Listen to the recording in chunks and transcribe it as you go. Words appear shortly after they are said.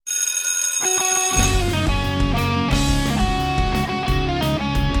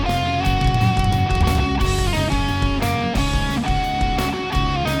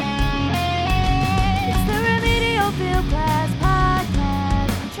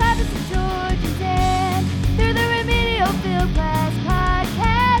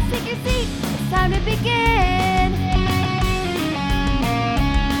begin.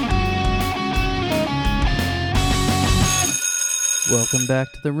 Welcome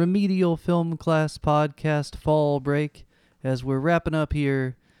back to the Remedial Film Class Podcast Fall Break, as we're wrapping up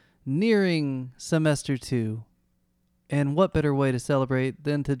here, nearing semester 2. And what better way to celebrate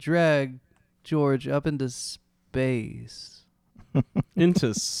than to drag George up into space?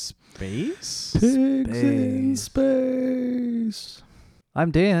 Into space? Pigs in space.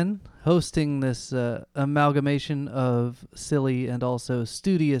 I'm Dan, hosting this amalgamation of silly and also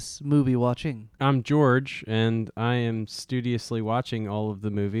studious movie watching. I'm George, and I am studiously watching all of the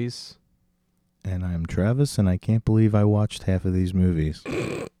movies. And I'm Travis, and I can't believe I watched half of these movies.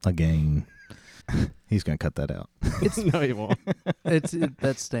 Again. He's going to cut that out. No, he won't.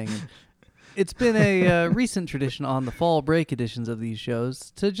 That's staying in. It's been a recent tradition on the fall break editions of these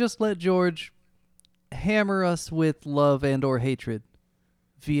shows to just let George hammer us with love and or hatred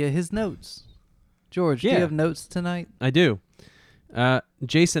via his notes. George, do you have notes tonight? I do.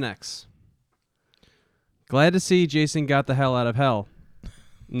 Jason X. Glad to see Jason got the hell out of hell.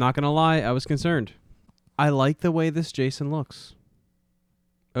 Not going to lie, I was concerned. I like the way this Jason looks.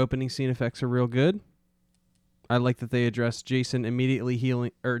 Opening scene effects are real good. I like that they addressed Jason's immediately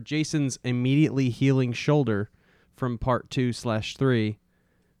healing shoulder from part 2/3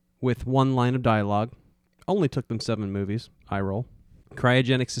 with one line of dialogue. Only took them 7 movies. Eye roll.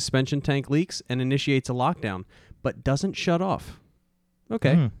 Cryogenic suspension tank leaks and initiates a lockdown, but doesn't shut off.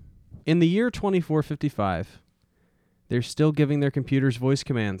 Okay. In the year 2455, they're still giving their computers voice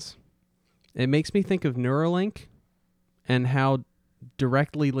commands. It makes me think of Neuralink and how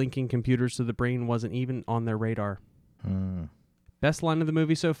directly linking computers to the brain wasn't even on their radar. Best line of the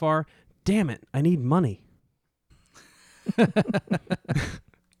movie so far, damn it, I need money.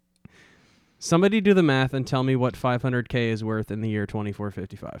 Somebody do the math and tell me what 500K is worth in the year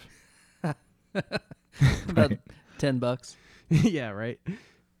 2455. About $10. Yeah, right.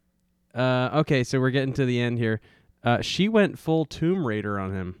 Okay, so we're getting to the end here. She went full Tomb Raider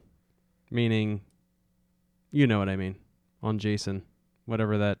on him, meaning, you know what I mean, on Jason,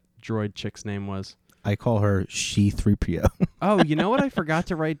 whatever that droid chick's name was. I call her She-3PO. Oh, you know what I forgot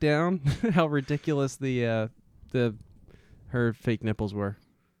to write down? How ridiculous her fake nipples were.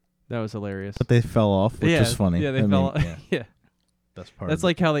 That was hilarious. But they fell off, which is funny. Yeah, they fell off. Yeah. That's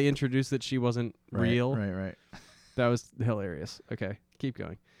like how they introduced that she wasn't real. Right. That was hilarious. Okay, keep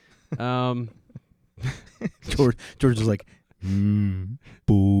going. George was like,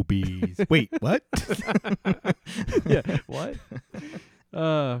 boobies. Wait, what? Yeah, what?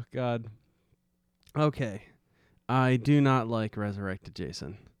 Oh, God. Okay. I do not like Resurrected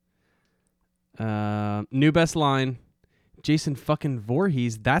Jason. New best line. Jason fucking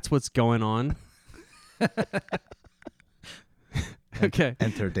Voorhees, that's what's going on. Okay.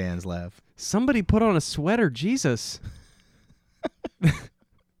 Enter Dan's laugh. Somebody put on a sweater, Jesus.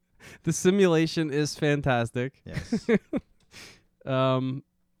 The simulation is fantastic. Yes.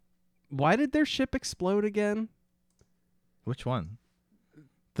 Why did their ship explode again? Which one?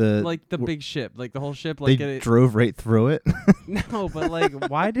 The big ship, like the whole ship. Like they drove right through it? No, but like,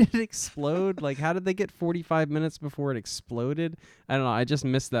 why did it explode? Like, how did they get 45 minutes before it exploded? I don't know. I just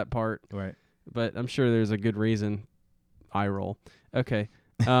missed that part. Right. But I'm sure there's a good reason. Eye roll. Okay.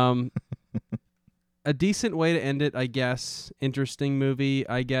 A decent way to end it, I guess. Interesting movie,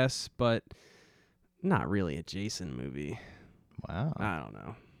 I guess, but not really a Jason movie. Wow. I don't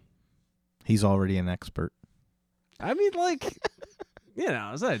know. He's already an expert. I mean, like, you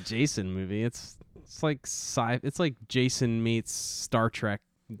know, it's not a Jason movie. It's like it's like Jason meets Star Trek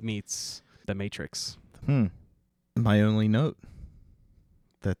meets The Matrix. My only note,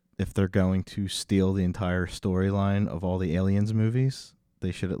 that if they're going to steal the entire storyline of all the Aliens movies,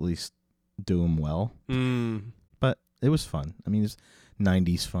 they should at least do them well. But it was fun. I mean, it's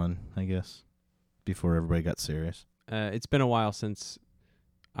 90s fun, I guess, before everybody got serious. It's been a while since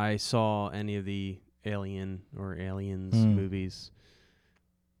I saw any of the Alien or Aliens movies,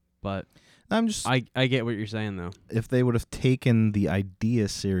 but I get what you're saying, though. If they would have taken the idea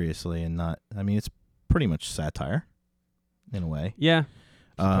seriously and not, I mean, it's pretty much satire in a way. Yeah,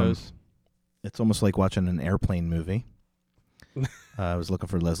 I suppose. It's almost like watching an airplane movie. I was looking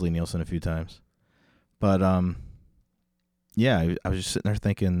for Leslie Nielsen a few times. But, yeah, I was just sitting there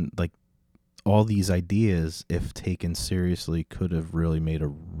thinking, like, all these ideas, if taken seriously, could have really made a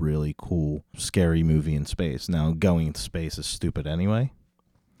really cool, scary movie in space. Now, going into space is stupid anyway,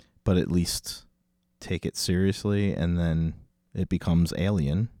 but at least take it seriously, and then it becomes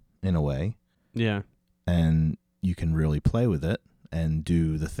Alien in a way. Yeah. And you can really play with it, and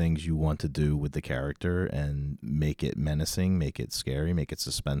do the things you want to do with the character and make it menacing, make it scary, make it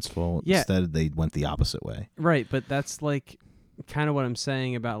suspenseful. Yeah. Instead, they went the opposite way. Right, but that's like kind of what I'm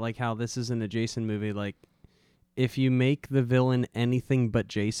saying about like how this isn't a Jason movie. Like, if you make the villain anything but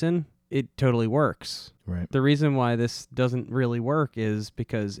Jason, it totally works. Right. The reason why this doesn't really work is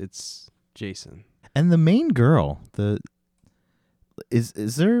because it's Jason. And the main girl, is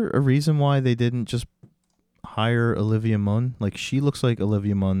there a reason why they didn't just hire Olivia Munn? Like, she looks like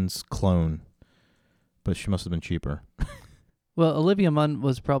Olivia Munn's clone, but she must have been cheaper. Well, Olivia Munn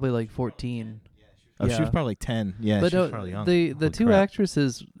was probably like 14. Oh, Yeah. she was probably like 10. Yeah, But she was probably young. the Holy two crap.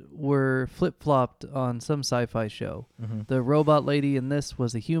 actresses were flip-flopped on some sci-fi show. Mhm. The robot lady in this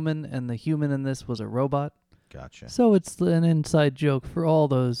was a human, and the human in this was a robot. Gotcha. So it's an inside joke for all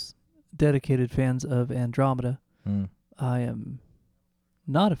those dedicated fans of Andromeda. Mm. I am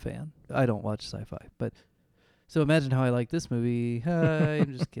not a fan. I don't watch sci-fi, but so imagine how I like this movie.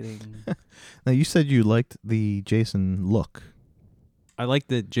 I'm just kidding. Now, you said you liked the Jason look. I like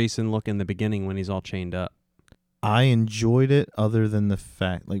the Jason look in the beginning when he's all chained up. I enjoyed it, other than the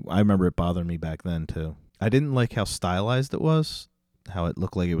fact, like, I remember it bothered me back then too. I didn't like how stylized it was, how it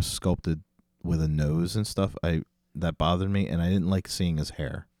looked like it was sculpted with a nose and stuff. That bothered me, and I didn't like seeing his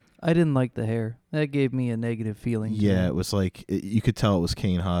hair. I didn't like the hair. That gave me a negative feeling. Yeah, it was like you could tell it was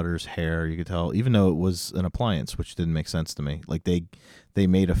Kane Hodder's hair. You could tell, even though it was an appliance, which didn't make sense to me. Like they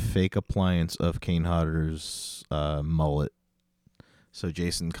made a fake appliance of Kane Hodder's mullet. So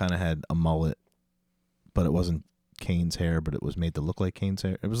Jason kind of had a mullet, but it wasn't Kane's hair, but it was made to look like Kane's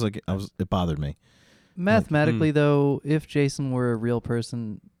hair. It was like it bothered me. Mathematically, though, if Jason were a real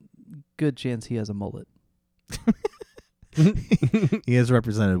person, good chance he has a mullet. He is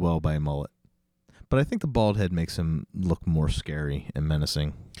represented well by a mullet. But I think the bald head makes him look more scary and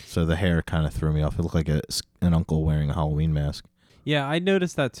menacing. So the hair kind of threw me off. It looked like an uncle wearing a Halloween mask. Yeah, I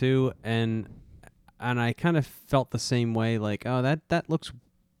noticed that too, and I kind of felt the same way. Like, oh, that looks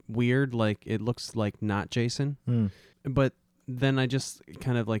weird. Like, it looks like not Jason. But then I just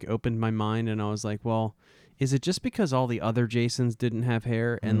kind of like opened my mind, and I was like, well, is it just because all the other Jasons didn't have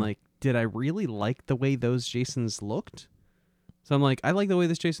hair? And like, did I really like the way those Jasons looked? So I'm like, I like the way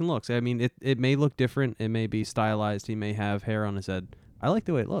this Jason looks. I mean, it may look different. It may be stylized. He may have hair on his head. I like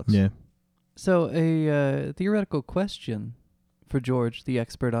the way it looks. Yeah. So a theoretical question for George, the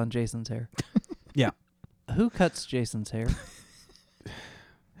expert on Jason's hair. Yeah. Who cuts Jason's hair?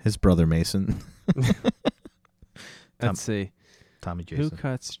 His brother Mason. Let's see. Tommy Jason. Who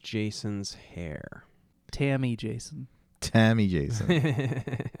cuts Jason's hair? Tammy Jason. Tammy Jason.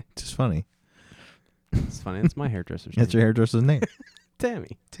 Just funny. It's funny. That's my hairdresser's That's name. your hairdresser's name.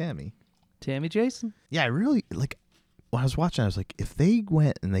 Tammy. Tammy. Tammy Jason. Yeah, I really, like, when I was watching, I was like, if they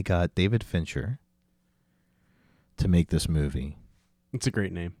went and they got David Fincher to make this movie. It's a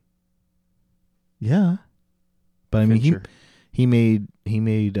great name. Yeah. But I mean, Fincher. he made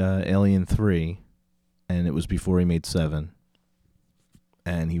Alien 3, and it was before he made 7,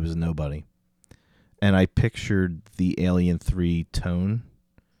 and he was a nobody. And I pictured the Alien 3 tone.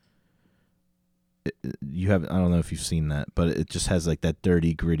 I don't know if you've seen that, but it just has like that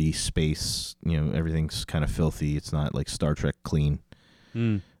dirty, gritty space. You know, everything's kind of filthy. It's not like Star Trek clean.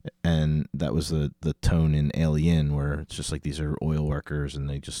 And that was the tone in Alien, where it's just like these are oil workers, and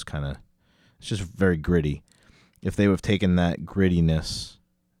they just kind of, it's just very gritty. If they would have taken that grittiness,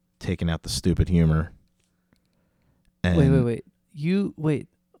 taken out the stupid humor. And Wait.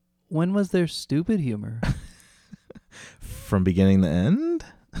 When was there stupid humor? From beginning to end?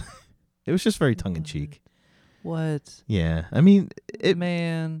 It was just very tongue-in-cheek. What? Yeah. I mean,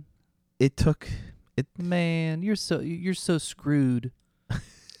 Man, you're so screwed.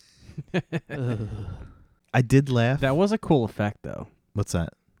 Ugh. I did laugh. That was a cool effect, though. What's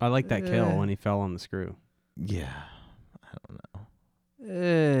that? I like that kill when he fell on the screw. Yeah. I don't know.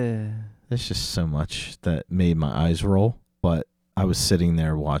 Eh. There's just so much that made my eyes roll, but I was sitting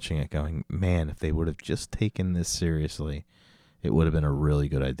there watching it going, man, if they would have just taken this seriously, it would have been a really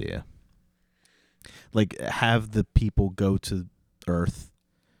good idea. Like, have the people go to Earth,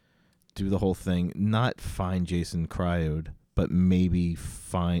 do the whole thing, not find Jason cryoed, but maybe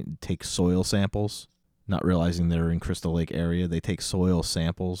take soil samples, not realizing they're in Crystal Lake area. They take soil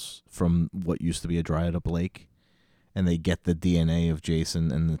samples from what used to be a dried up lake, and they get the DNA of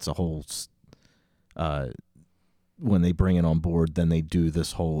Jason, and it's a whole, when they bring it on board, then they do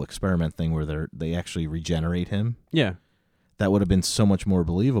this whole experiment thing where they actually regenerate him. Yeah. That would have been so much more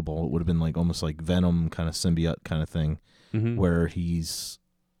believable. It would have been like almost like Venom kind of symbiote kind of thing, where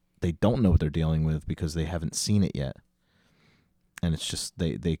they don't know what they're dealing with because they haven't seen it yet. And it's just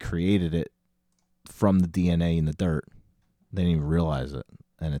they created it from the DNA in the dirt, They didn't even realize it,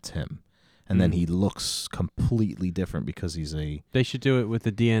 and it's him. And then he looks completely different because he's a... They should do it with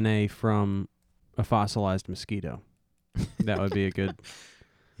the DNA from a fossilized mosquito. That would be a good,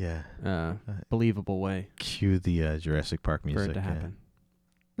 believable way. Cue the Jurassic Park music. For it to happen.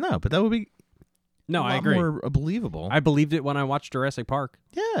 No, but that would be I agree. more believable. I believed it when I watched Jurassic Park.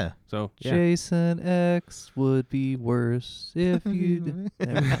 Yeah. So, yeah. Jason X would be worse if you...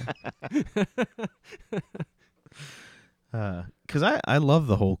 Because I love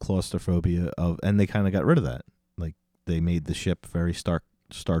the whole claustrophobia of, and they kind of got rid of that. Like they made the ship very Star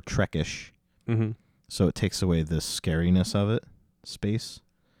Trek-ish, so it takes away the scariness of it, space.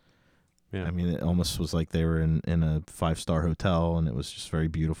 Yeah, I mean, it almost was like they were in a 5-star hotel, and it was just very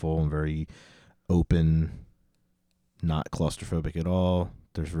beautiful and very open, not claustrophobic at all.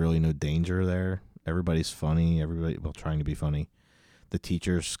 There's really no danger there. Everybody's funny. Everybody, well, trying to be funny. The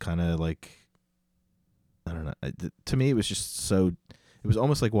teacher's kind of like, I don't know. To me, it was just so... It was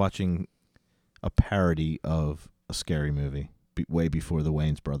almost like watching a parody of a scary movie way before the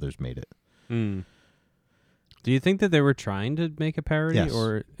Wayans brothers made it. Do you think that they were trying to make a parody, Yes.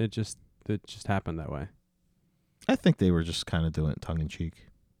 or it just happened that way? I think they were just kind of doing it tongue-in-cheek.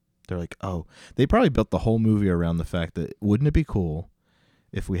 They're like, oh... They probably built the whole movie around the fact that wouldn't it be cool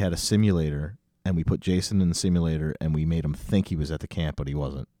if we had a simulator and we put Jason in the simulator and we made him think he was at the camp, but he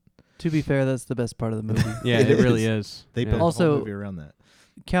wasn't. To be fair, that's the best part of the movie. Yeah, it really is. They built Also, the whole movie around that.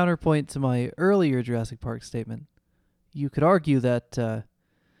 Counterpoint to my earlier Jurassic Park statement, you could argue that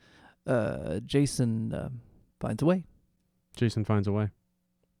Jason finds a way. Jason finds a way.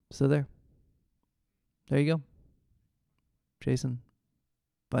 So there you go. Jason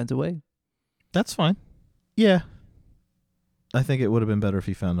finds a way. That's fine. Yeah. I think it would have been better if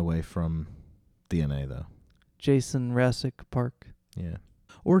he found a way from DNA, though. Jason Jurassic Park. Yeah.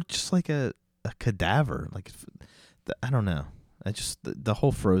 Or just like a cadaver. Like, I don't know. I just, the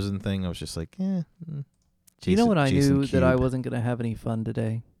whole Frozen thing, I was just like, you know when I Jason knew that I Cube. wasn't going to have any fun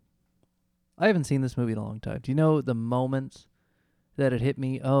today? I haven't seen this movie in a long time. Do you know the moments that it hit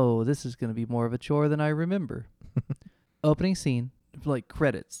me? Oh, this is going to be more of a chore than I remember. Opening scene, like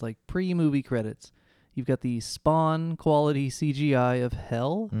credits, like pre-movie credits. You've got the Spawn quality CGI of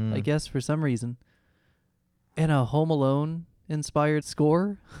hell, I guess, for some reason. And a Home Alone inspired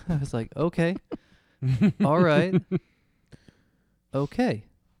score. I was like, okay. All right. Okay.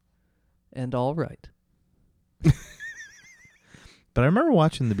 And all right. But I remember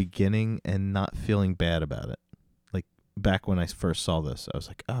watching the beginning and not feeling bad about it. Like, back when I first saw this, I was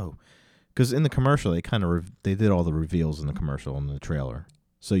like, oh. Because in the commercial, they kind of they did all the reveals in the commercial and the trailer.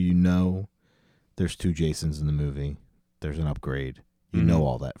 So you know there's 2 Jasons in the movie. There's an upgrade. You know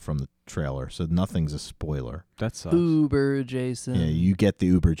all that from the trailer. So nothing's a spoiler. That sucks. Uber Jason. Yeah, you get the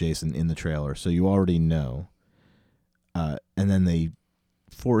Uber Jason in the trailer. So you already know. And then they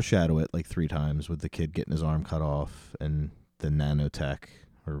foreshadow it like 3 times with the kid getting his arm cut off and the nanotech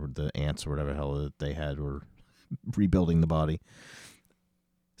or the ants or whatever the hell that they had were rebuilding the body.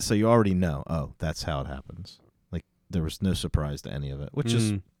 So you already know, oh, that's how it happens. Like, there was no surprise to any of it, which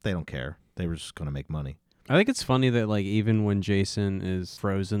is, they don't care. They were just going to make money. I think it's funny that, like, even when Jason is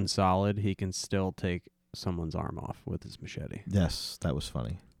frozen solid, he can still take someone's arm off with his machete. Yes, that was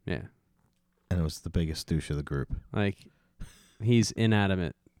funny. Yeah. And it was the biggest douche of the group. Like, he's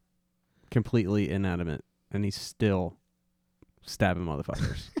inanimate, completely inanimate, and he's still stabbing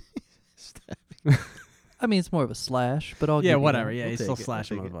motherfuckers. I mean, it's more of a slash, but I'll Yeah, give you whatever. that. Yeah, We'll he's take still it. We'll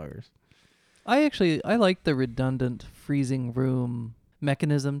slashing take it. motherfuckers. I like the redundant freezing room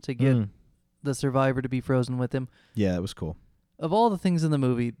mechanism to get the survivor to be frozen with him. Yeah, it was cool. Of all the things in the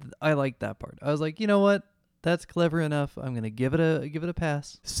movie, I liked that part. I was like, you know what? That's clever enough. I'm gonna give it a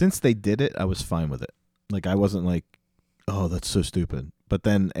pass. Since they did it, I was fine with it. Like, I wasn't like, oh, that's so stupid. But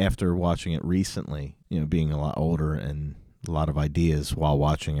then after watching it recently, being a lot older and a lot of ideas while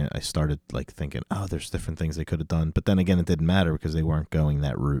watching it, I started like thinking, oh, there's different things they could have done. But then again, it didn't matter because they weren't going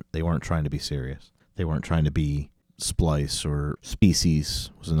that route. They weren't trying to be serious. They weren't trying to be Splice or Species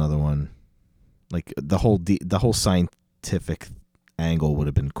was another one. Like, the whole scientific angle would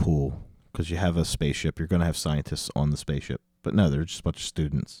have been cool because you have a spaceship. You're going to have scientists on the spaceship. But no, they're just a bunch of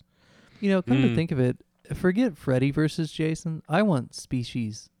students. Come to think of it, forget Freddy versus Jason. I want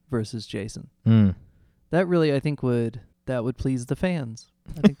Species versus Jason. That really, I think, would please the fans.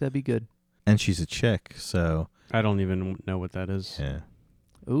 I think that'd be good. And she's a chick, so... I don't even know what that is. Yeah.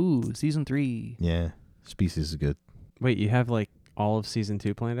 Ooh, season 3. Yeah. Species is good, Wait, you have like all of season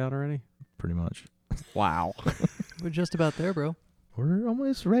 2 planned out already? pretty much. Wow. We're just about there, bro. We're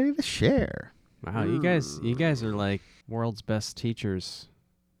almost ready to share. Wow, you guys are like world's best teachers.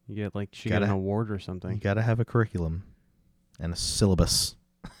 You get like, should get Gotta- an award or You something. got to have a curriculum. And a syllabus.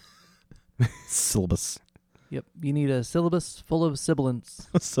 Syllabus. Yep, you need a syllabus full of sibilants.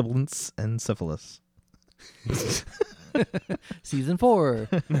 Sibilance and syphilis. Season 4.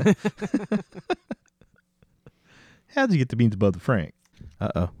 How'd you get the beans above the Frank?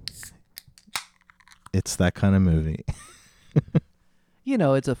 Uh-oh. It's that kind of movie. You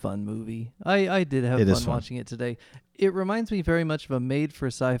know, it's a fun movie. I did have fun watching it today. It reminds me very much of a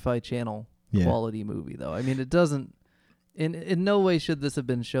made-for-Sci-Fi Channel quality movie, though. I mean, it doesn't... In no way should this have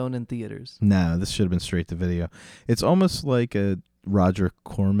been shown in theaters. No, this should have been straight to video. It's almost like a Roger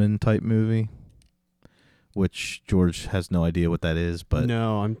Corman type movie, which George has no idea what that is. But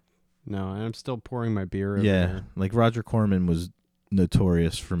I'm still pouring my beer over here. Like Roger Corman was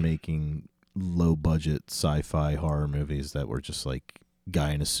notorious for making low-budget sci-fi horror movies that were just like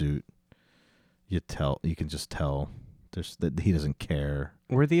guy in a suit. You can just tell that he doesn't care.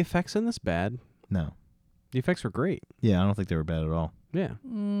 Were the effects in this bad? No. The effects were great. Yeah, I don't think they were bad at all. Yeah.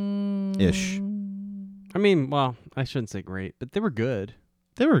 Ish. I mean, well, I shouldn't say great, but they were good.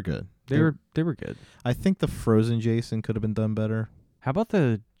 They were good. They were good. I think the Frozen Jason could have been done better. How about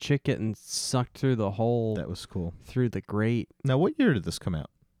the chick getting sucked through the hole? That was cool. Through the grate. Now, what year did this come out?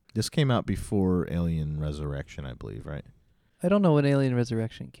 This came out before Alien Resurrection, I believe, right? I don't know when Alien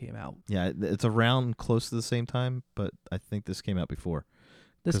Resurrection came out. Yeah, it's around close to the same time, but I think this came out before.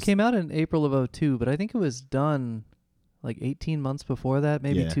 This came out in April of 2002, but I think it was done like 18 months before that,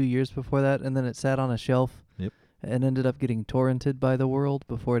 maybe 2 years before that, and then it sat on a shelf and ended up getting torrented by the world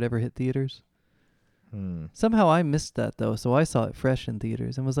before it ever hit theaters. Somehow I missed that, though, so I saw it fresh in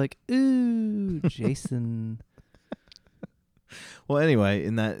theaters and was like, ooh, Jason. Well, anyway,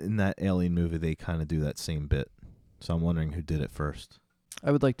 in that Alien movie, they kind of do that same bit, so I'm wondering who did it first.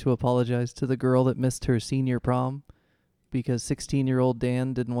 I would like to apologize to the girl that missed her senior prom, because 16-year-old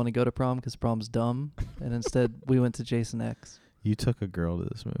Dan didn't want to go to prom because prom's dumb, and instead we went to Jason X. You took a girl to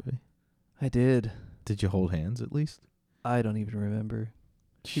this movie. I did. Did you hold hands at least? I don't even remember.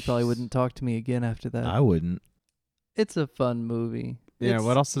 She probably wouldn't talk to me again after that. I wouldn't. It's a fun movie. Yeah,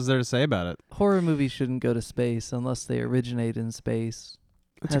 what else is there to say about it? Horror movies shouldn't go to space unless they originate in space.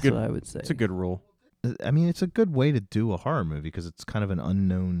 That's what I would say. It's a good rule. I mean, it's a good way to do a horror movie because it's kind of an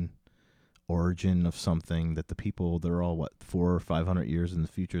unknown origin of something that the people, they're all 400 or 500 years in the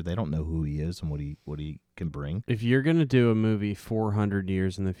future, they don't know who he is and what he can bring. If you're gonna do a movie 400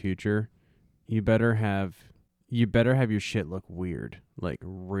 years in the future, you better have your shit look weird, like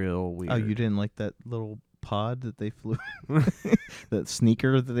real weird. Oh, you didn't like that little pod that they flew, that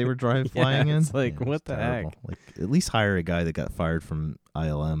sneaker that they were flying in? It's like, what the terrible. heck? Like, at least hire a guy that got fired from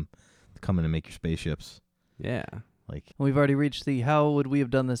ILM to come in and make your spaceships. Yeah. Like, we've already reached the how would we have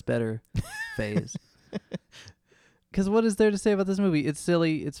done this better phase. Because what is there to say about this movie? It's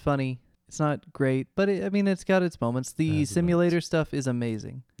silly. It's funny. It's not great. But, it's got its moments. The simulator stuff is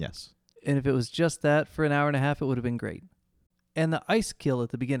amazing. Yes. And if it was just that for an hour and a half, it would have been great. And the ice kill at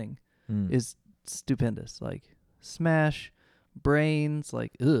the beginning is stupendous. Like, smash, brains,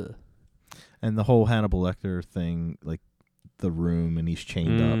 like, ugh. And the whole Hannibal Lecter thing, like, the room and he's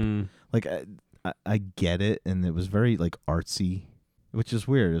chained up. Like, I get it, and it was very like artsy, which is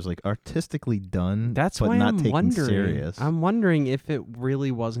weird. It was like artistically done, that's but why not I'm taken wondering. serious. I'm wondering if it really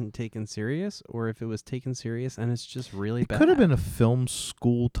wasn't taken serious, or if it was taken serious and it's just really bad. It could have been a film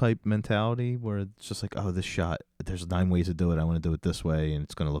school type mentality where it's just like, oh, this shot, there's 9 ways to do it. I want to do it this way, and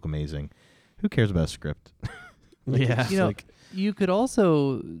it's going to look amazing. Who cares about a script? Yeah, you could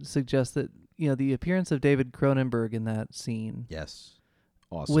also suggest that the appearance of David Cronenberg in that scene. Yes.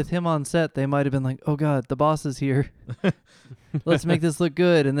 Awesome. With him on set, they might have been like, oh, God, the boss is here. Let's make this look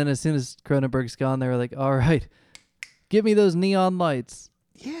good. And then as soon as Cronenberg's gone, they were like, all right, give me those neon lights.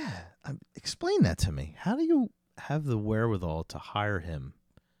 Yeah. Explain that to me. How do you have the wherewithal to hire him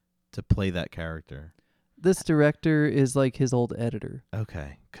to play that character? This director is like his old editor.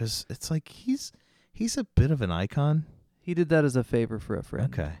 Okay. Because it's like he's a bit of an icon. He did that as a favor for a friend.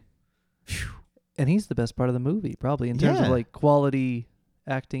 Okay. Whew. And he's the best part of the movie, probably, in terms of like quality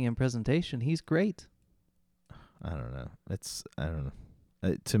acting and presentation. He's great. I don't know. I don't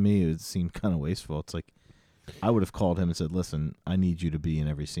know. To me, it seemed kind of wasteful. It's like I would have called him and said, "Listen, I need you to be in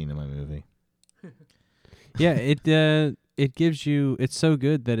every scene in my movie." Yeah, it gives you. It's so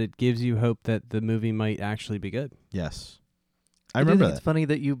good that it gives you hope that the movie might actually be good. Yes, I remember that. It's funny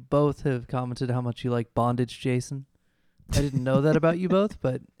that you both have commented how much you like Bondage Jason. I didn't know that about you both,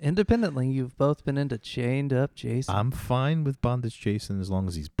 but independently, you've both been into Chained Up Jason. I'm fine with Bondage Jason as long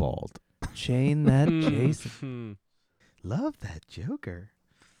as he's bald. Chain that Jason. Love that Joker.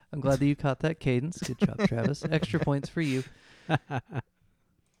 I'm glad that you caught that cadence. Good job, Travis. Extra points for you.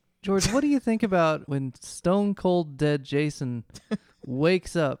 George, what do you think about when stone cold dead Jason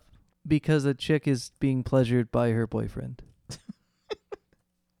wakes up because a chick is being pleasured by her boyfriend?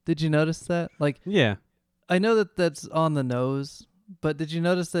 Did you notice that? Like, Yeah. I know that that's on the nose, but did you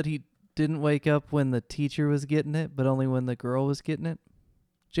notice that he didn't wake up when the teacher was getting it, but only when the girl was getting it?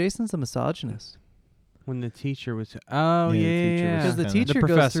 Jason's a misogynist. When the teacher was... Oh, Yeah, the yeah. teacher was Because the kinda- teacher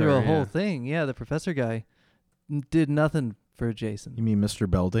goes through a professor, whole yeah. thing. Yeah, the professor guy did nothing for Jason. You mean Mr.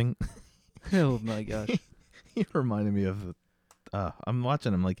 Belding? Oh, my gosh. He reminded me of... I'm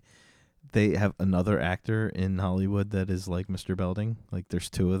watching him like... They have another actor in Hollywood that is like Mr. Belding. Like, there's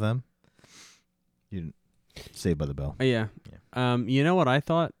two of them. You Saved by the Bell. Yeah. You know what I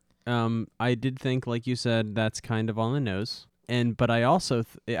thought? I did think, like you said, that's kind of on the nose. But I also...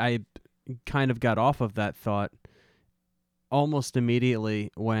 I kind of got off of that thought almost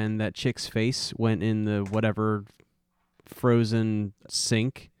immediately when that chick's face went in the whatever frozen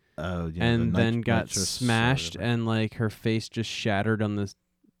sink Oh, yeah. and then got nitrous smashed or whatever. and like her face just shattered on the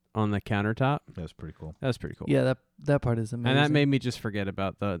countertop. That was pretty cool. That was pretty cool. Yeah, that part is amazing. And that made me just forget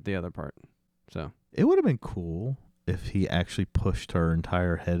about the other part. So It would have been cool if he actually pushed her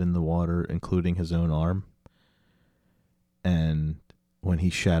entire head in the water, including his own arm. And when he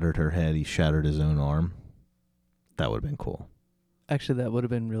shattered her head, he shattered his own arm. That would have been cool. Actually, that would have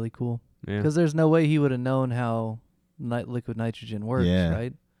been really cool. yeah. Because there's no way he would have known how liquid nitrogen works, Yeah.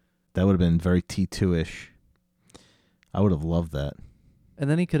 right? That would have been very T2-ish. I would have loved that. And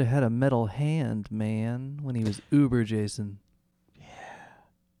then he could have had a metal hand, man, when he was Uber Jason.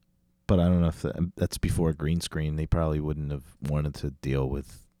 But I don't know if that's before green screen. They probably wouldn't have wanted to deal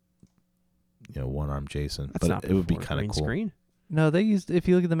with, one-arm Jason. That's but not it would be before kind of green cool. Screen. No, they used, if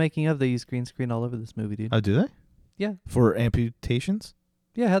you look at the making of, they used green screen all over this movie, dude. Oh, do they? Yeah. For amputations?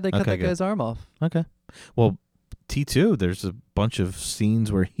 Yeah, how'd they cut Okay, that good. guy's arm off? Okay. Well, T2, there's a bunch of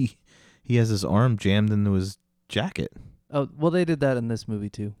scenes where he has his arm jammed into his jacket. Oh, well, they did that in this movie,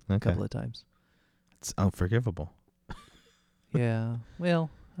 too, a Okay. couple of times. It's unforgivable. Yeah. Well,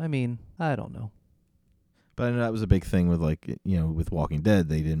 I mean, I don't know. But I know that was a big thing with, with Walking Dead.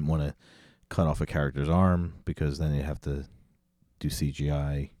 They didn't want to cut off a character's arm because then they'd have to do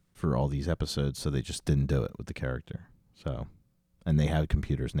CGI for all these episodes, so they just didn't do it with the character. So, and they have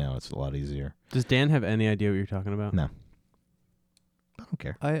computers now. It's a lot easier. Does Dan have any idea what you're talking about? No. I don't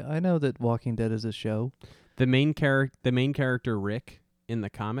care. I know that Walking Dead is a show. The main character Rick in the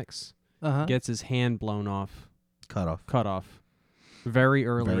comics Uh-huh. gets his hand blown off, Cut off. cut off, very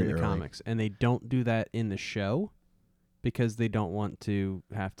early Very in the early. comics, and they don't do that in the show because they don't want to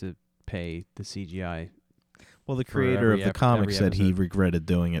have to pay the CGI. Well, the for creator every of the ep- comic every said he episode. regretted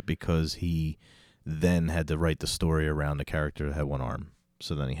doing it because he then had to write the story around the character that had one arm.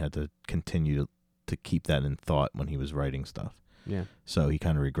 So then he had to continue to keep that in thought when he was writing stuff. Yeah, So he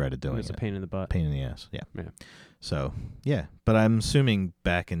kind of regretted it doing was it. a pain in the butt. Pain in the ass. Yeah. Yeah. So, yeah. But I'm assuming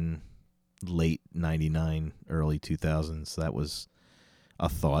back in late 99, early 2000s, that was a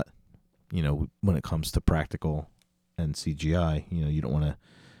thought, when it comes to practical and CGI. You don't want to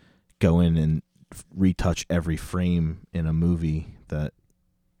go in and retouch every frame in a movie that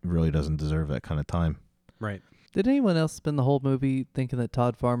really doesn't deserve that kind of time. Right. Did anyone else spend the whole movie thinking that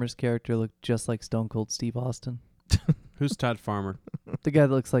Todd Farmer's character looked just like Stone Cold Steve Austin? Who's Todd Farmer? The guy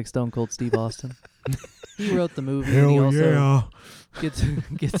that looks like Stone Cold Steve Austin. He wrote the movie, and he also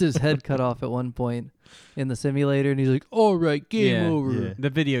gets his head cut off at one point in the simulator, and he's like, "All right, game Yeah, over." yeah. The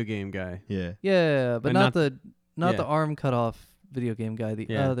video game guy. Yeah. Yeah, but And not not- the yeah. arm cut off video game guy, the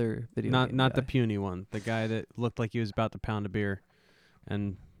Yeah. other video Not game not guy. the puny one. The guy that looked like he was about to pound a beer.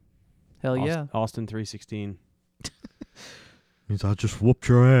 And Hell yeah. Austin 316. Means I just whooped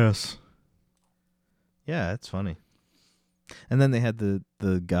your ass. Yeah, that's funny. And then they had the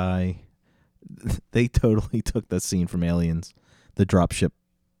guy. They totally took that scene from Aliens, the dropship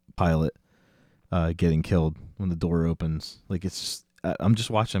pilot getting killed when the door opens. Like, it's just, I'm just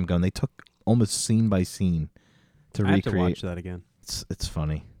watching them going. They took almost scene by scene to I have recreate. to watch that again. It's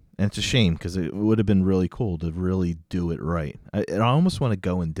funny. And it's a shame because it would have been really cool to really do it right. I almost want to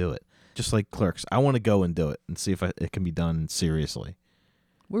go and do it. Just like Clerks. I want to go and do it and see if it can be done seriously.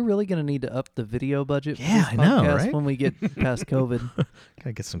 We're really going to need to up the video budget for Yeah, this I know, podcast right? when we get past COVID.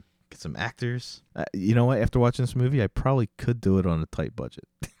 Gotta get some actors. You know what? After watching this movie, I probably could do it on a tight budget.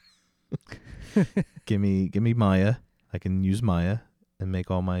 give me Maya. I can use Maya and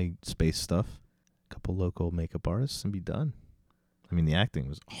make all my space stuff. A couple local makeup artists and be done. I mean, the acting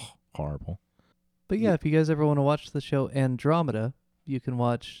was horrible. But yeah, if you guys ever want to watch the show Andromeda, you can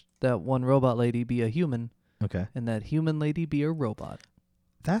watch that one robot lady be a human Okay, and that human lady be a robot.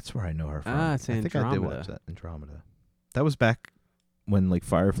 that's where I know her from. Ah, it's I think I did Andromeda. watch that Andromeda. That was back when like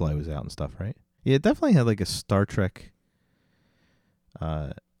Firefly was out and stuff, right? Yeah, it definitely had like a Star Trek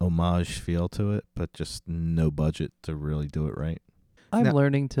homage feel to it, but just no budget to really do it right. I'm Now-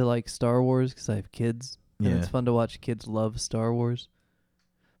 learning to like Star Wars because I have kids, and Yeah. it's fun to watch kids love Star Wars.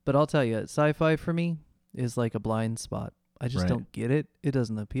 But I'll tell you, sci-fi for me is like a blind spot. I just Right. don't get it. It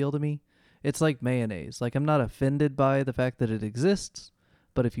doesn't appeal to me. It's like mayonnaise. Like, I'm not offended by the fact that it exists,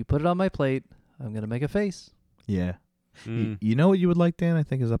 but if you put it on my plate, I'm going to make a face. Yeah. Mm. You know what you would like, Dan? I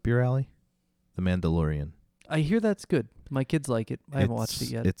think is up your alley. The Mandalorian. I hear that's good. My kids like it. I haven't watched it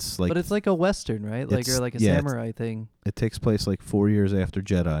yet. It's like but it's like a Western, right? Like, or like a samurai thing. it takes place like 4 years after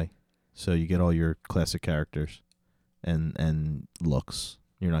Jedi, so you get all your classic characters and looks.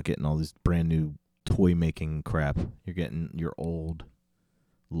 You're not getting all this brand new toy making crap. You're getting your old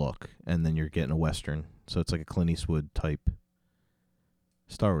look, and then you're getting a Western. So it's like a Clint Eastwood type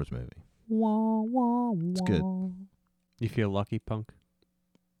Star Wars movie. It's good. You feel lucky, punk?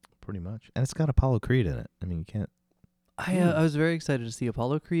 Pretty much. And it's got Apollo Creed in it. I mean, you can't. I was very excited to see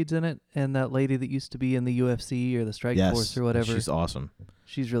Apollo Creed's in it, and that lady that used to be in the UFC or the Strike Force or whatever. She's awesome.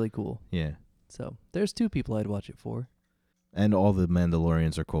 She's really cool. Yeah. So there's 2 people I'd watch it for. And all the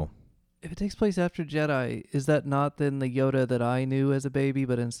Mandalorians are cool. If it takes place after Jedi, is that not then the Yoda that I knew as a baby,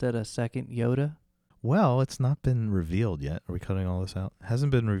 but instead a second Yoda? Well, it's not been revealed yet. Are we cutting all this out?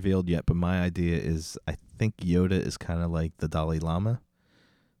 Hasn't been revealed yet, but my idea is I think Yoda is kind of like the Dalai Lama.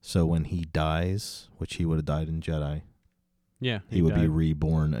 So when he dies, which he would have died in Jedi, Yeah. he would be died.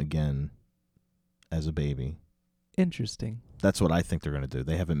 reborn again as a baby. Interesting. That's what I think they're going to do.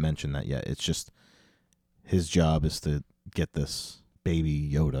 They haven't mentioned that yet. It's just his job is to get this baby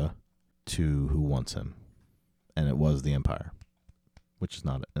Yoda to who wants him. And it was the Empire, which is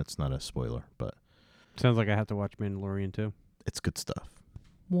it's not a spoiler, but Sounds like I have to watch Mandalorian too. it's good stuff.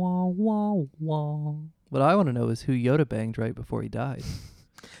 Wah, wah, wah. What I want to know is who Yoda banged right before he died.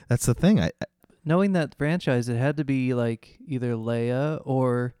 That's the thing. Knowing that franchise, it had to be like either Leia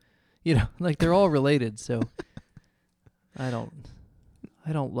or, like they're all related. So I don't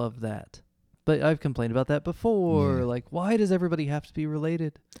love that. But I've complained about that before. Yeah. Like, why does everybody have to be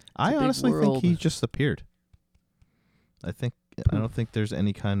related? I a big honestly think world. he just appeared. I don't think there's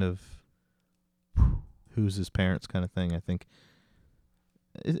any kind of who's his parents kind of thing. I think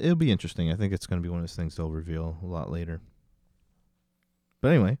it'll be interesting. I think it's going to be one of those things they'll reveal a lot later. But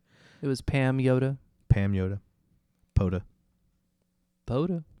anyway, It was Pam Yoda. Pam Yoda, Poda,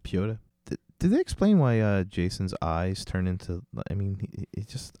 Poda. Pyoda. Did they explain why Jason's eyes turn into? I mean, he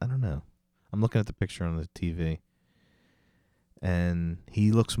just I don't know. I'm looking at the picture on the TV, and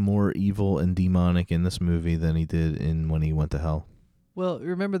he looks more evil and demonic in this movie than he did in when he went to hell. Well,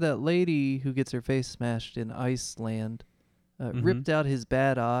 remember that lady who gets her face smashed in Iceland ripped out his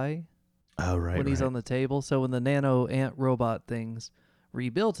bad eye Oh right, when he's right. on the table. So when the nano ant robot things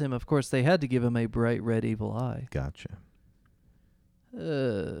rebuilt him, of course they had to give him a bright red evil eye. Gotcha.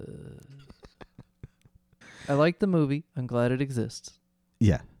 I like the movie. I'm glad it exists.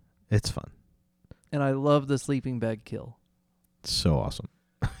 Yeah, it's fun. And I love the sleeping bag kill. It's so awesome.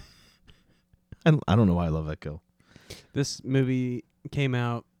 I don't know why I love that kill. This movie came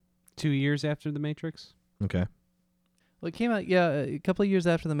out 2 years after The Matrix. Okay. Well, it came out, a couple of years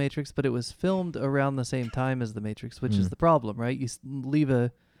after The Matrix, but it was filmed around the same time as The Matrix, which is the problem, right? You leave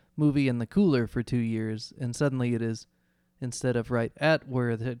a movie in the cooler for 2 years, and suddenly it is, instead of right at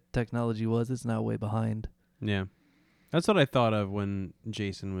where the technology was, it's now way behind. Yeah. That's what I thought of when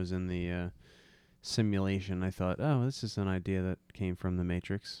Jason was in the simulation. I thought, oh, this is an idea that came from The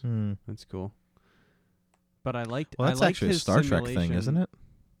Matrix. That's cool. But I liked. Well, that's I liked actually a his Star Trek thing, simulation. isn't it?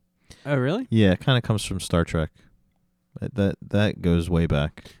 Oh, really? Yeah, it kind of comes from Star Trek. That goes way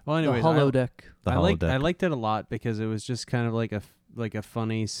back. Well, anyways, the holodeck. The I holodeck. liked it a lot because it was just kind of like a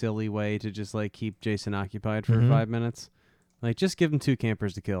funny, silly way to just like keep Jason occupied for 5 minutes. Like, just give him 2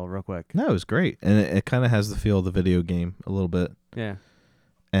 campers to kill real quick. No, it was great, and it kind of has the feel of the video game a little bit. Yeah.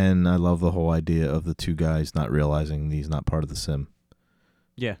 And I love the whole idea of the 2 guys not realizing he's not part of the sim.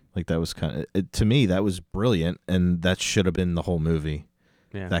 Yeah. Like that was kind of to me that was brilliant, and that should have been the whole movie.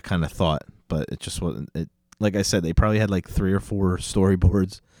 Yeah. That kind of thought, but it just wasn't. It like I said, they probably had like 3 or 4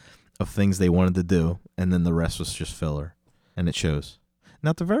 storyboards of things they wanted to do, and then the rest was just filler, and it shows.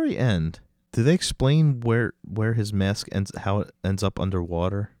 Now at the very end, do they explain where his mask how it ends up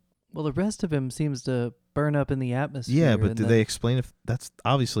underwater? Well, the rest of him seems to burn up in the atmosphere. Yeah, but and do then- they explain if that's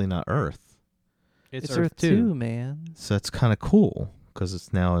obviously not Earth? It's Earth 2, man. So it's kind of cool because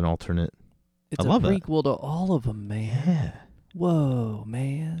it's now an alternate. It's I a love that. prequel to all of them, man. Yeah, Whoa,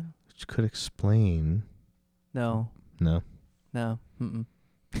 man. which could explain. No. No, Mm-mm.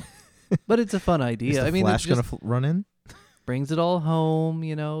 But it's a fun idea. is the I mean, Flash it's just gonna run in? brings it all home,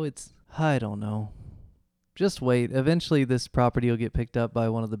 it's, I don't know. Just wait. Eventually this property will get picked up by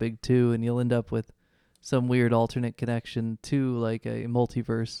one of the big two and you'll end up with some weird alternate connection to like a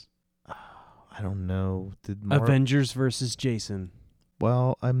multiverse. I don't know. Avengers versus Jason.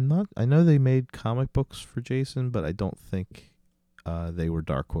 Well, I know they made comic books for Jason, but I don't think they were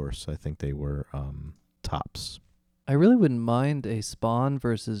Dark Horse. I think they were Tops. I really wouldn't mind a Spawn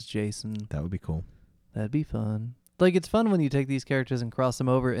versus Jason. That would be cool. That'd be fun. Like, it's fun when you take these characters and cross them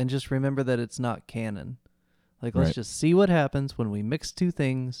over and just remember that it's not canon. Like, let's just see what happens when we mix two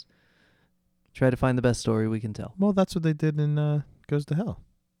things. Try to find the best story we can tell. Well, that's what they did in Goes to Hell.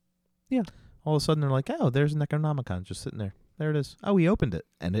 Yeah. All of a sudden, they're like, oh, there's an Necronomicon just sitting there. There it is. Oh, we opened it.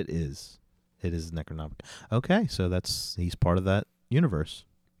 And it is. It is Necronomicon. Okay, so he's part of that universe.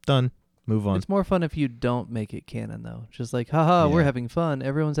 Done. Move on. It's more fun if you don't make it canon, though. Just like, haha, we're having fun.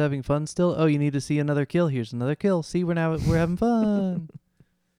 Everyone's having fun still. Oh, you need to see another kill. Here's another kill. See, we're having fun.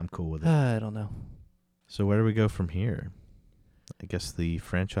 I'm cool with it. I don't know. So where do we go from here? I guess the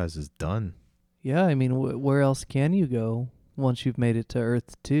franchise is done. Yeah, I mean, where else can you go once you've made it to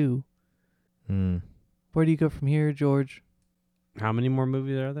Earth 2? Where do you go from here, George? How many more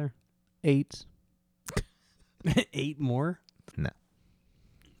movies are there? 8. 8 more? No.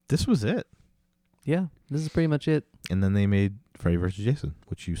 This was it. Yeah, this is pretty much it. And then they made Freddy vs. Jason,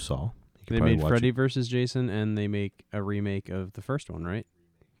 which you saw. They made Freddy vs. Jason, and they make a remake of the first one, right?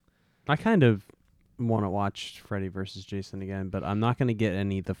 I kind of want to watch Freddy vs. Jason again, but I'm not going to get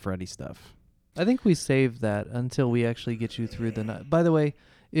any of the Freddy stuff. I think we saved that until we actually get you through the night. By the way,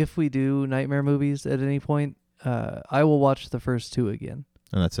 if we do Nightmare movies at any point, I will watch the first 2 again.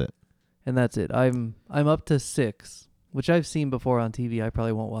 And that's it. And that's it. I'm up to 6, which I've seen before on TV. I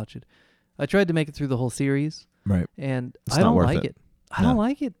probably won't watch it. I tried to make it through the whole series. Right. And it's I not don't worth like it. I don't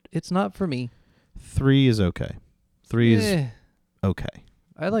like it. It's not for me. 3 is okay. 3 is okay.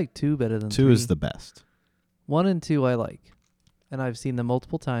 I like 2 better than 2 3. is the best. 1 and 2 I like. And I've seen them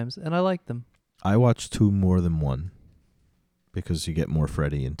multiple times, and I like them. I watch 2 more than 1 because you get more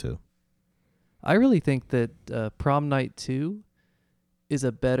Freddy in 2. I really think that Prom Night 2 is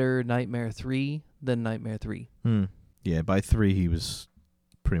a better Nightmare 3 than Nightmare 3. Yeah, by 3 he was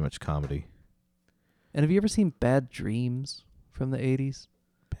pretty much comedy. And have you ever seen Bad Dreams from the 80s?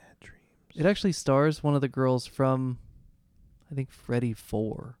 Bad Dreams. It actually stars one of the girls from, I think, Freddy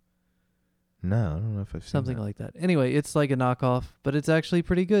 4. No, I don't know if I've seen Something that. like that. Anyway, it's like a knockoff, but it's actually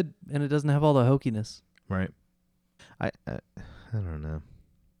pretty good, and it doesn't have all the hokiness. Right. I don't know.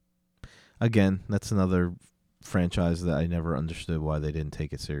 Again, that's another franchise that I never understood why they didn't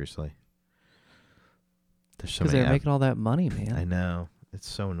take it seriously. There's so Because many. they're making all that money, man. I know. It's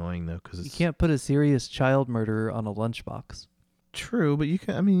so annoying though, because You can't put a serious child murderer on a lunchbox. True, but you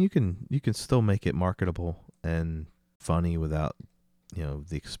can. I mean, you can still make it marketable and funny without,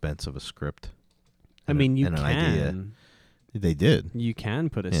 the expense of a script. I mean, you and can. An idea. They did. You can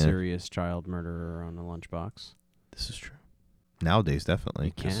put a serious child murderer on a lunchbox. This is true. Nowadays, definitely.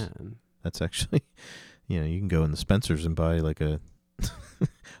 You can. That's actually, you can go in the Spencer's and buy like a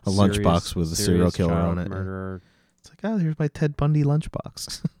lunchbox with a serial killer on it. Murderer. It's like, oh, here's my Ted Bundy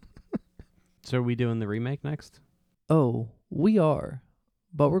lunchbox. So are we doing the remake next? Oh, we are.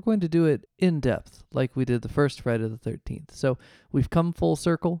 But we're going to do it in depth, like we did the first Friday the 13th. So we've come full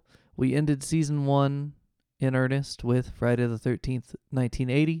circle. We ended season 1 in earnest with Friday the 13th,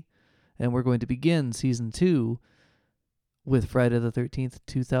 1980. And we're going to begin season 2 with Friday the 13th,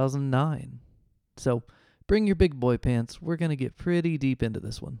 2009. So bring your big boy pants. We're going to get pretty deep into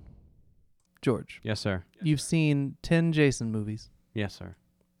this one. George. Yes, sir. You've seen 10 Jason movies. Yes, sir.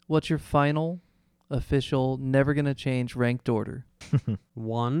 What's your final, official, never going to change ranked order?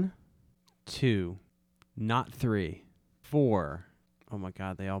 1, 2, not 3, 4. Oh my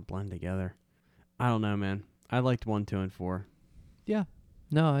God, they all blend together. I don't know, man. I liked 1, 2, and 4. Yeah.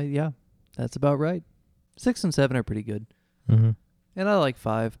 No, yeah. That's about right. 6 and 7 are pretty good. Mm-hmm. And I like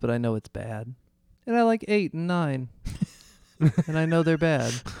 5, but I know it's bad. And I like 8 and 9. And I know they're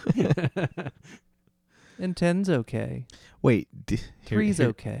bad. And 10's okay. Wait. 3's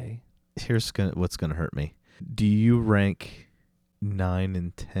okay. Here's what's going to hurt me. Do you rank 9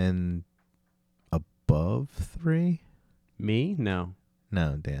 and 10 above 3? Me? No.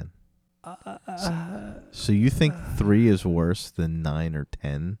 No, Dan. So you think 3 is worse than 9 or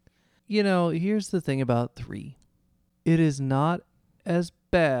 10? Here's the thing about 3. It is not as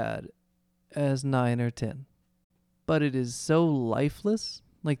bad as 9 or 10. But it is so lifeless.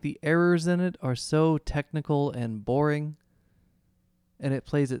 Like, the errors in it are so technical and boring. And it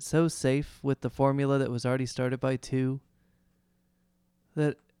plays it so safe with the formula that was already started by 2.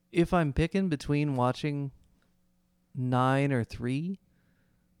 That if I'm picking between watching 9 or 3,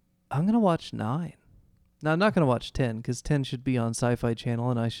 I'm going to watch 9. Now, I'm not going to watch 10 because 10 should be on Sci-Fi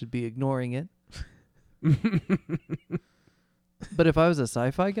Channel and I should be ignoring it. But if I was a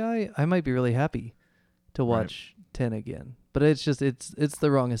sci-fi guy, I might be really happy to watch 10 again. But it's just, it's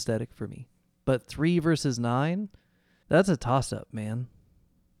the wrong aesthetic for me. But 3 versus 9, that's a toss-up, man.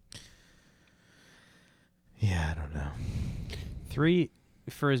 Yeah, I don't know. 3,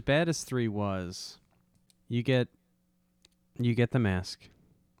 for as bad as 3 was, you get the mask.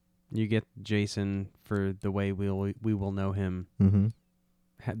 You get Jason for the way we will know him. Mm-hmm.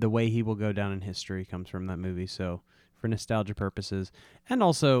 The way he will go down in history comes from that movie. So for nostalgia purposes, and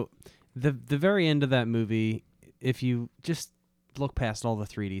also the very end of that movie, if you just look past all the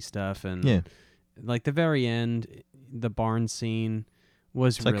 3D stuff and like the very end, the barn scene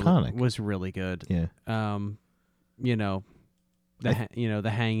was iconic. Was really good. Yeah. The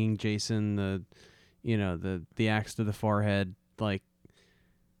hanging Jason, the axe to the forehead, like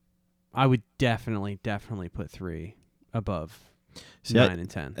I would definitely put 3 above 9 and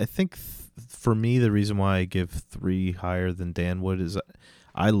 10. I think for me, the reason why I give 3 higher than Dan would is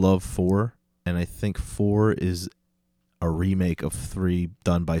I love 4, and I think 4 is a remake of 3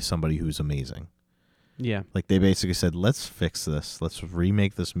 done by somebody who's amazing. Yeah. Like they basically said, let's fix this. Let's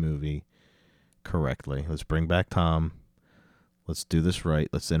remake this movie correctly. Let's bring back Tom. Let's do this right.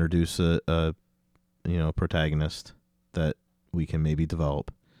 Let's introduce a protagonist that we can maybe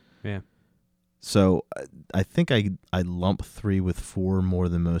develop. Yeah. So I think I lump 3 with 4 more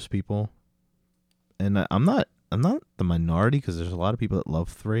than most people, and I'm not the minority because there's a lot of people that love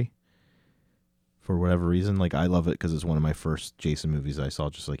 3 for whatever reason. Like I love it because it's one of my first Jason movies I saw,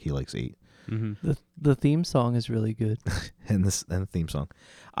 just like he likes 8. Mm-hmm. The theme song is really good, and the theme song.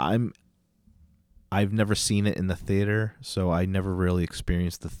 I've never seen it in the theater, so I never really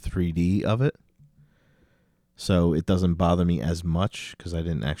experienced the 3D of it. So it doesn't bother me as much because I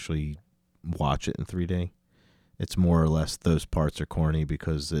didn't actually watch it in 3D. It's more or less those parts are corny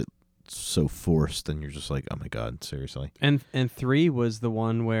because it's so forced and you're just like, oh my God, seriously. And 3 was the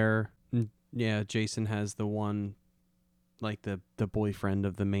one where Jason has the one, like the boyfriend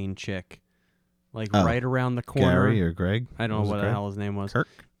of the main chick, like right around the corner. Gary or Greg? I don't know what the hell his name was. Kirk?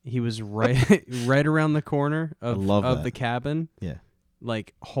 He was right around the corner of the cabin. Yeah.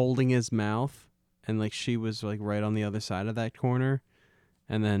 Like holding his mouth, and like she was like right on the other side of that corner.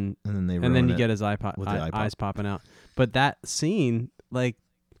 And then you get his eyes popping out. But that scene, like,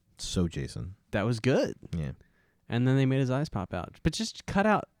 so Jason, that was good. Yeah. And then they made his eyes pop out. But just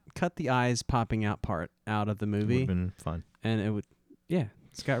cut the eyes popping out part out of the movie. It would have been fun. And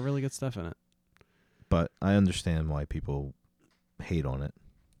it's got really good stuff in it. But I understand why people hate on it.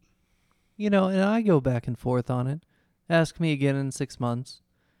 and I go back and forth on it. Ask me again in 6 months,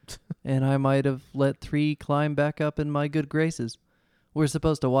 and I might have let 3 climb back up in my good graces. We're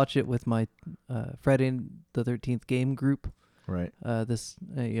supposed to watch it with my Friday the 13th game group. Right. This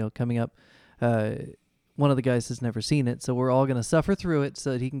coming up. One of the guys has never seen it, so we're all going to suffer through it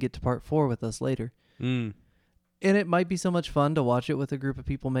so that he can get to part 4 with us later. Mm. And it might be so much fun to watch it with a group of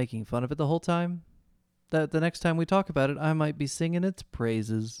people making fun of it the whole time that the next time we talk about it, I might be singing its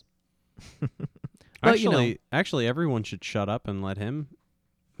praises. But, actually, everyone should shut up and let him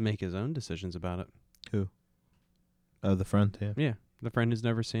make his own decisions about it. Who? Oh, the friend, yeah. Yeah, the friend who's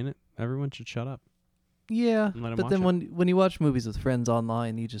never seen it. Everyone should shut up. Yeah, and let him but watch then it. when you watch movies with friends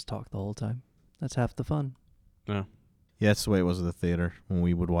online, you just talk the whole time. That's half the fun. Yeah. Yeah, that's the way it was at the theater when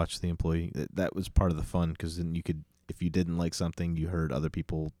we would watch The Employee. That was part of the fun because then you could, if you didn't like something, you heard other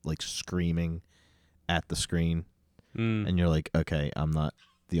people like screaming at the screen, and you're like, okay, I'm not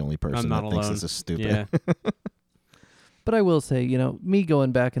the only person that thinks this is stupid. Yeah. But I will say, me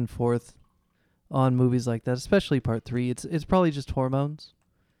going back and forth on movies like that, especially part 3, it's probably just hormones,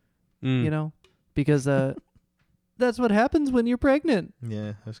 because that's what happens when you're pregnant.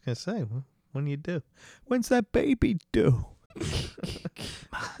 Yeah, I was gonna say, when you do, when's that baby due?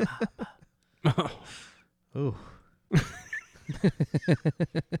 Ooh.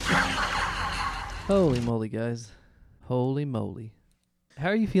 Holy moly, guys. Holy moly. How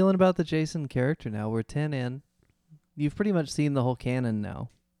are you feeling about the Jason character now? We're 10 in. You've pretty much seen the whole canon now.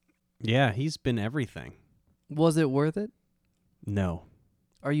 Yeah, he's been everything. Was it worth it? No.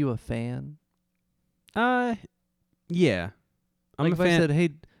 Are you a fan? Yeah. I'm like a if fan. I said,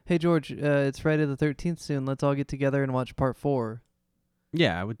 hey George, it's Friday the 13th soon. Let's all get together and watch part 4.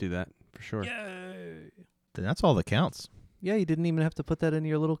 Yeah, I would do that for sure. Yay. That's all that counts. Yeah, you didn't even have to put that in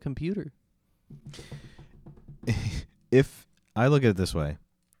your little computer. If I look at it this way,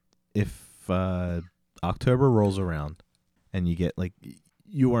 if October rolls around and you get like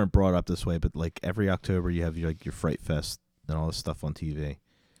you weren't brought up this way, but like every October you have your Fright Fest and all this stuff on TV.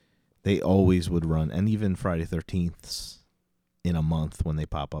 They always would run, and even Friday 13th in a month when they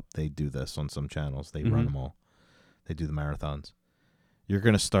pop up, they do this on some channels. They run them all. They do the marathons. You're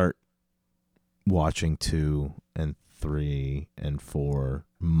going to start watching 2 and 3 and 4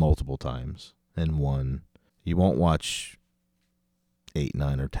 multiple times, and 1. You won't watch 8,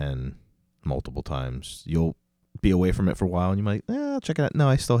 9, or 10 multiple times. You'll be away from it for a while, and you might, I'll check it out. No,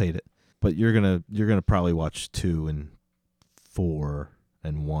 I still hate it. But you're gonna probably watch 2 and 4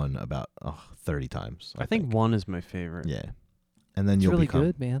 and 1 about 30 times. I think 1 is my favorite. Yeah, and then It's you'll really become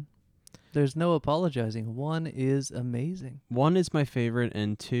good, man. There's no apologizing. 1 is amazing. 1 is my favorite,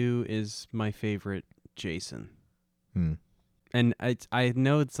 and 2 is my favorite Jason. And I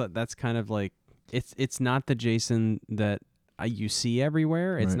know that's kind of like it's not the Jason that you see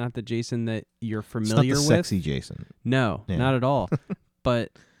everywhere. It's Right. not the Jason that you're familiar It's not the with. sexy Jason. No, Yeah. not at all.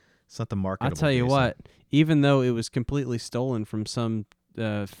 But It's not the marketable I'll tell you Jason. what, even though it was completely stolen from some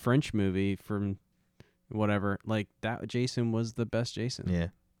French movie from whatever, like that Jason was the best Jason. Yeah.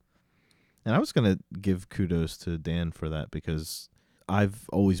 And I was going to give kudos to Dan for that because I've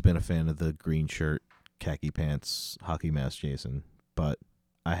always been a fan of the green shirt, khaki pants, hockey mask Jason, but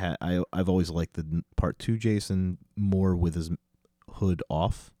I've always liked the part 2 Jason more with his hood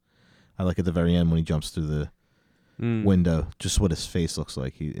off. I like at the very end when he jumps through the window, just what his face looks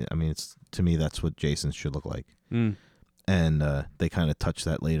like. It's to me that's what Jason should look like. And they kind of touch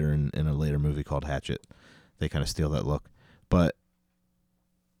that later in a later movie called Hatchet. They kind of steal that look, but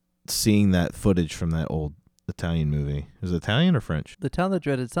seeing that footage from that old Italian movie, is it Italian or French? The Town That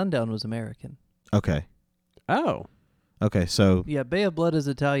Dreaded Sundown was American. Okay. Oh. Okay, so Yeah, Bay of Blood is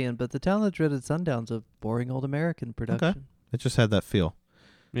Italian, but The Town That Dreaded Sundown's a boring old American production. it just had that feel.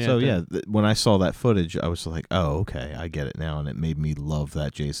 Yeah, So it yeah, did. when I saw that footage, I was like, "Oh, okay, I get it now," and it made me love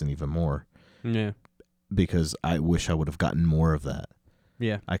that Jason even more Yeah. because I wish I would have gotten more of that.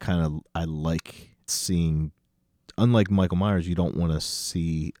 Yeah. I like seeing, unlike Michael Myers, you don't want to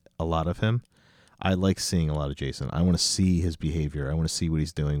see a lot of him. I like seeing a lot of Jason. I want to see his behavior. I want to see what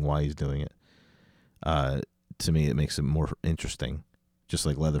he's doing, why he's doing it. To me, it makes it more interesting. Just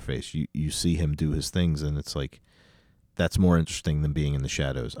like Leatherface, you see him do his things, and it's like that's more interesting than being in the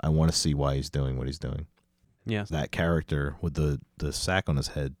shadows. I want to see why he's doing what he's doing. Yeah. That character with the sack on his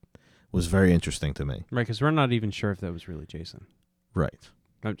head was very interesting to me. Right, because we're not even sure if that was really Jason. Right.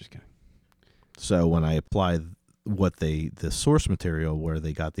 I'm just kidding. So when I apply the source material where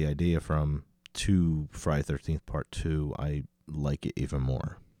they got the idea from to Friday 13th Part 2, I like it even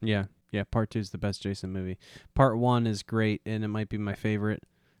more. Yeah. Yeah, Part 2 is the best Jason movie. Part 1 is great, and it might be my favorite,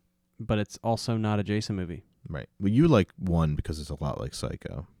 but it's also not a Jason movie. Right. Well, you like 1 because it's a lot like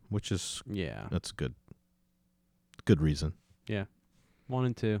Psycho, which is Yeah. that's good reason. Yeah. 1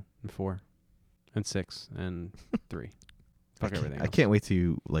 and 2 and 4 and 6 and 3. Fuck everything I else. can't wait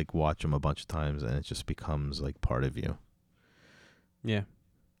to like watch them a bunch of times and it just becomes like part of you. Yeah.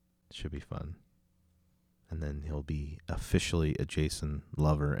 It should be fun. And then he'll be officially a Jason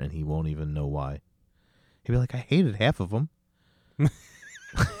lover and he won't even know why. He'll be like, I hated half of them.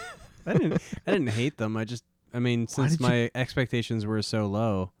 I didn't hate them. Since my expectations were so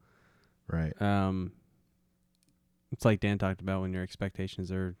low. Right. It's like Dan talked about, when your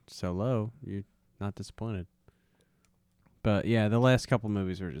expectations are so low, you're not disappointed. But yeah, the last couple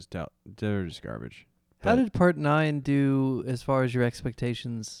movies were just they're just garbage. How did Part 9 do as far as your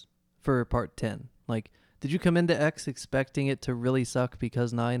expectations for Part 10? Like, did you come into X expecting it to really suck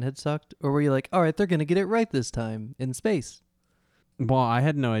because 9 had sucked? Or were you like, all right, they're going to get it right this time in space? Well, I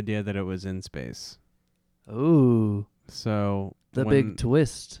had no idea that it was in space. Ooh, So the big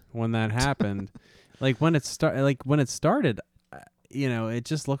twist. when that happened, when it started, it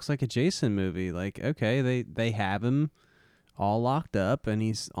just looks like a Jason movie. Like, okay, they have him all locked up and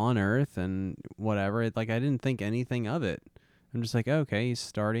he's on Earth and whatever. I didn't think anything of it. I'm just like, okay, he's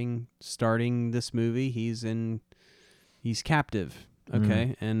starting this movie. He's captive.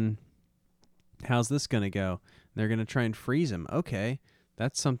 Okay. And how's this going to go? They're going to try and freeze him. Okay.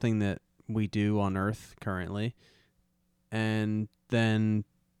 That's something that we do on Earth currently. And then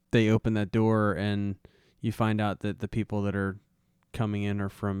they open that door and you find out that the people that are coming in are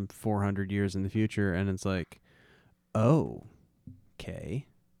from 400 years in the future. And it's like, oh, okay.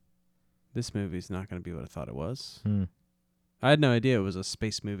 This movie's not going to be what I thought it was. I had no idea it was a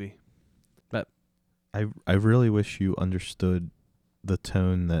space movie. But I really wish you understood the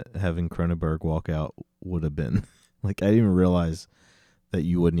tone that having Cronenberg walk out would have been. Like, I didn't even realize that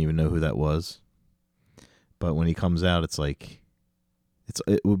you wouldn't even know who that was. But when he comes out, it's like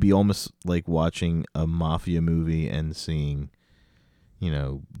it would be almost like watching a mafia movie and seeing,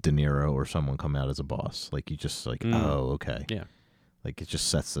 De Niro or someone come out as a boss. Like you just like, oh, okay. Yeah. Like it just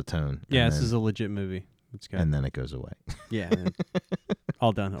sets the tone. Yeah, and this then, is a legit movie. It's good. and then it goes away. Yeah.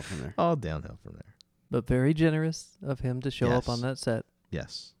 All downhill from there. All downhill from there. But very generous of him to show up Yes. on that set.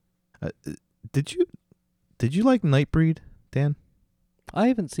 Yes. Did you like Nightbreed, Dan? I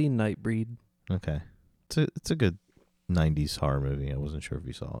haven't seen Nightbreed. Okay. It's a good 90s horror movie. I wasn't sure if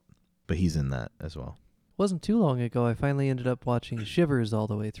you saw it. But he's in that as well. Wasn't too long ago I finally ended up watching Shivers all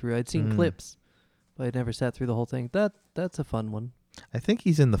the way through. I'd seen clips, but I'd never sat through the whole thing. That's a fun one. I think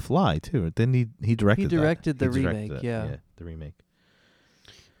he's in The Fly too. Didn't he directed that? He directed the He remake, it. yeah. Yeah, the remake.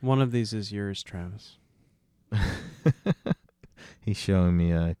 One of these is yours, Travis. He's showing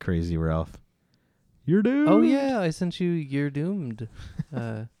me Crazy Ralph. You're doomed. Oh yeah, I sent you You're Doomed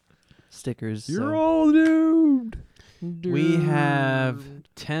stickers. You're all doomed. We have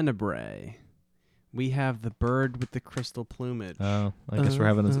Tenebrae. We have the bird with the crystal plumage. Oh, I guess we're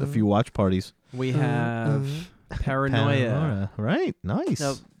having a few watch parties. We have Paranoia. Right. Nice.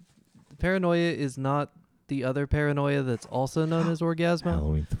 Now, Paranoia is not the other Paranoia that's also known as Orgasmo,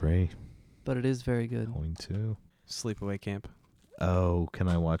 Halloween 3. but it is very good. Halloween 2. Sleepaway Camp. Oh, can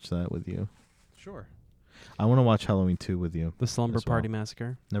I watch that with you? Sure. I want to watch Halloween 2 with you. The Slumber as well. Party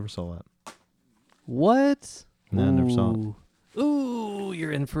Massacre. Never saw that. What? No, I never saw it. Ooh,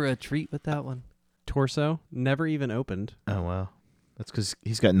 you're in for a treat with that one. Torso. Never even opened. Oh, wow. That's because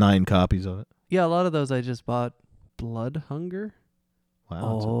he's got 9 copies of it. Yeah, a lot of those I just bought. Blood Hunger.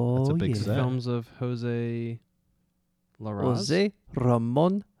 Wow, that's a big yeah. set. Films of Jose Larraz. Jose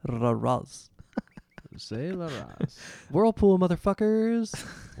Ramon Larraz. Jose Larraz. Whirlpool, motherfuckers.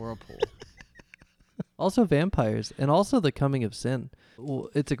 Whirlpool. Also vampires, and also The Coming of Sin. Well,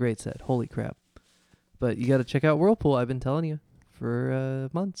 it's a great set. Holy crap. But you got to check out Whirlpool. I've been telling you for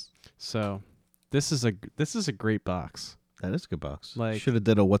months. So, this is a great box. That is a good box. Like- Should have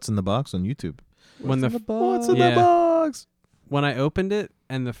did a What's in the Box on YouTube. When What's in the box? What's in Yeah. the box? When I opened it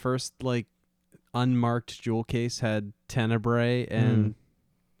and the first unmarked jewel case had Tenebrae and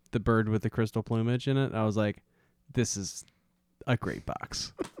the bird with the crystal plumage in it, I was like, this is a great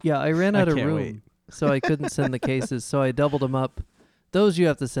box. Yeah, I ran out of can't room, wait. so I couldn't send the cases, so I doubled them up. Those you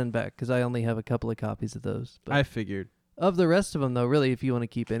have to send back because I only have a couple of copies of those. But I figured. of the rest of them, though, really, if you want to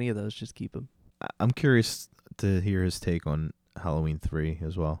keep any of those, just keep them. I'm curious to hear his take on Halloween 3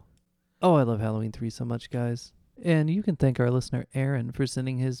 as well. Oh, I love Halloween 3 so much, guys. And you can thank our listener, Aaron, for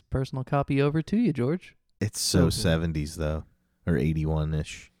sending his personal copy over to you, George. It's so So good. 70s, though. Or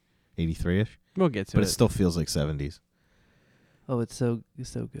 81-ish. 83-ish. We'll get to But it. it still feels like 70s. Oh, it's so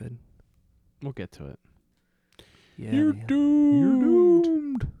good. We'll get to it. Yeah, You're man.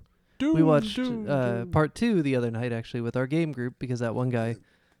 doomed. We watched part 2 the other night, actually, with our game group, because that one guy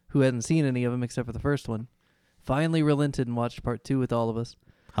who hadn't seen any of them except for the first one finally relented and watched part 2 with all of us.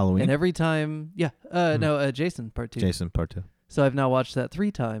 Halloween? And every time, Jason, part 2. Jason, part 2. So I've now watched that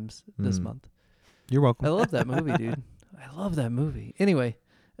 3 times this Mm. month. You're welcome. I love that movie, dude. I love that movie. Anyway,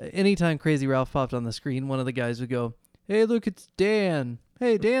 anytime Crazy Ralph popped on the screen, one of the guys would go, "Hey, look, it's Dan.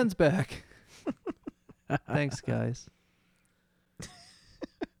 Hey, Dan's back." Thanks, guys.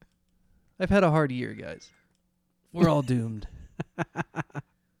 I've had a hard year, guys. We're all doomed.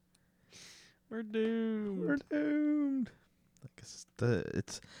 We're doomed. We're doomed.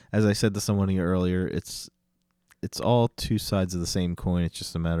 It's as I said to someone here earlier, it's all two sides of the same coin. It's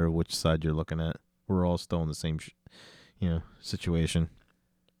just a matter of which side you're looking at. We're all still in the same situation.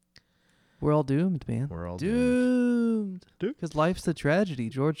 We're all doomed, man. We're all doomed. Because life's a tragedy.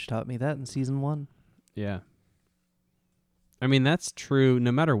 George taught me that in season 1. Yeah. I mean, that's true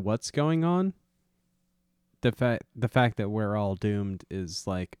no matter what's going on. The fact that we're all doomed is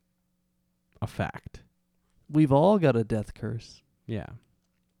like a fact. We've all got a death curse. Yeah.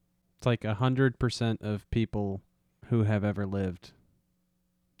 It's like 100% of people who have ever lived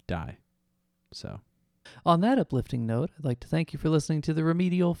die. So. On that uplifting note, I'd like to thank you for listening to the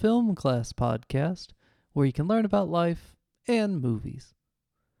Remedial Film Class podcast, where you can learn about life and movies.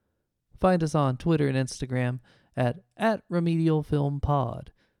 Find us on Twitter and Instagram at @RemedialFilmPod.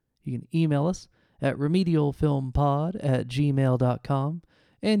 You can email us at remedialfilmpod@gmail.com,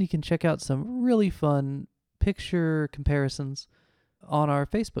 and you can check out some really fun picture comparisons on our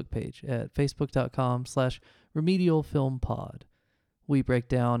Facebook page at facebook.com/remedialfilmpod. We break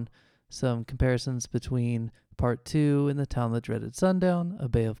down some comparisons between Part 2 and The Town That Dreaded Sundown, A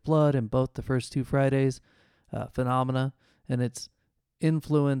Bay of Blood, and both the first 2 Fridays, Phenomena, and its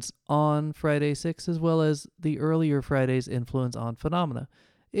influence on Friday 6, as well as the earlier Friday's influence on Phenomena.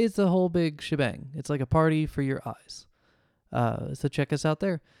 It's a whole big shebang. It's like a party for your eyes. So check us out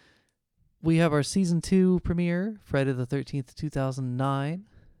there. we have our season 2 premiere, Friday the 13th, 2009,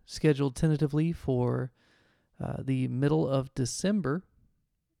 scheduled tentatively for the middle of December.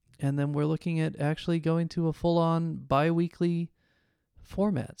 And then we're looking at actually going to a full-on bi-weekly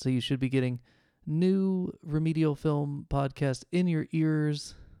format. So you should be getting new Remedial Film podcast in your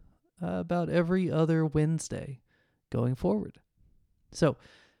ears about every other Wednesday going forward. So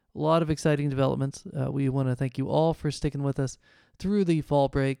a lot of exciting developments. We want to thank you all for sticking with us through the fall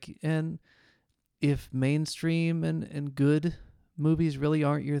break. And if mainstream and good movies really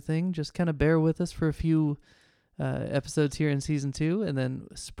aren't your thing, just kind of bear with us for a few episodes here in season 2. And then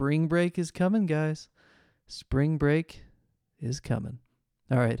spring break is coming, guys. Spring break is coming.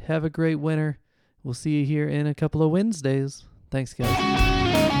 All right. Have a great winter. We'll see you here in a couple of Wednesdays. Thanks, guys.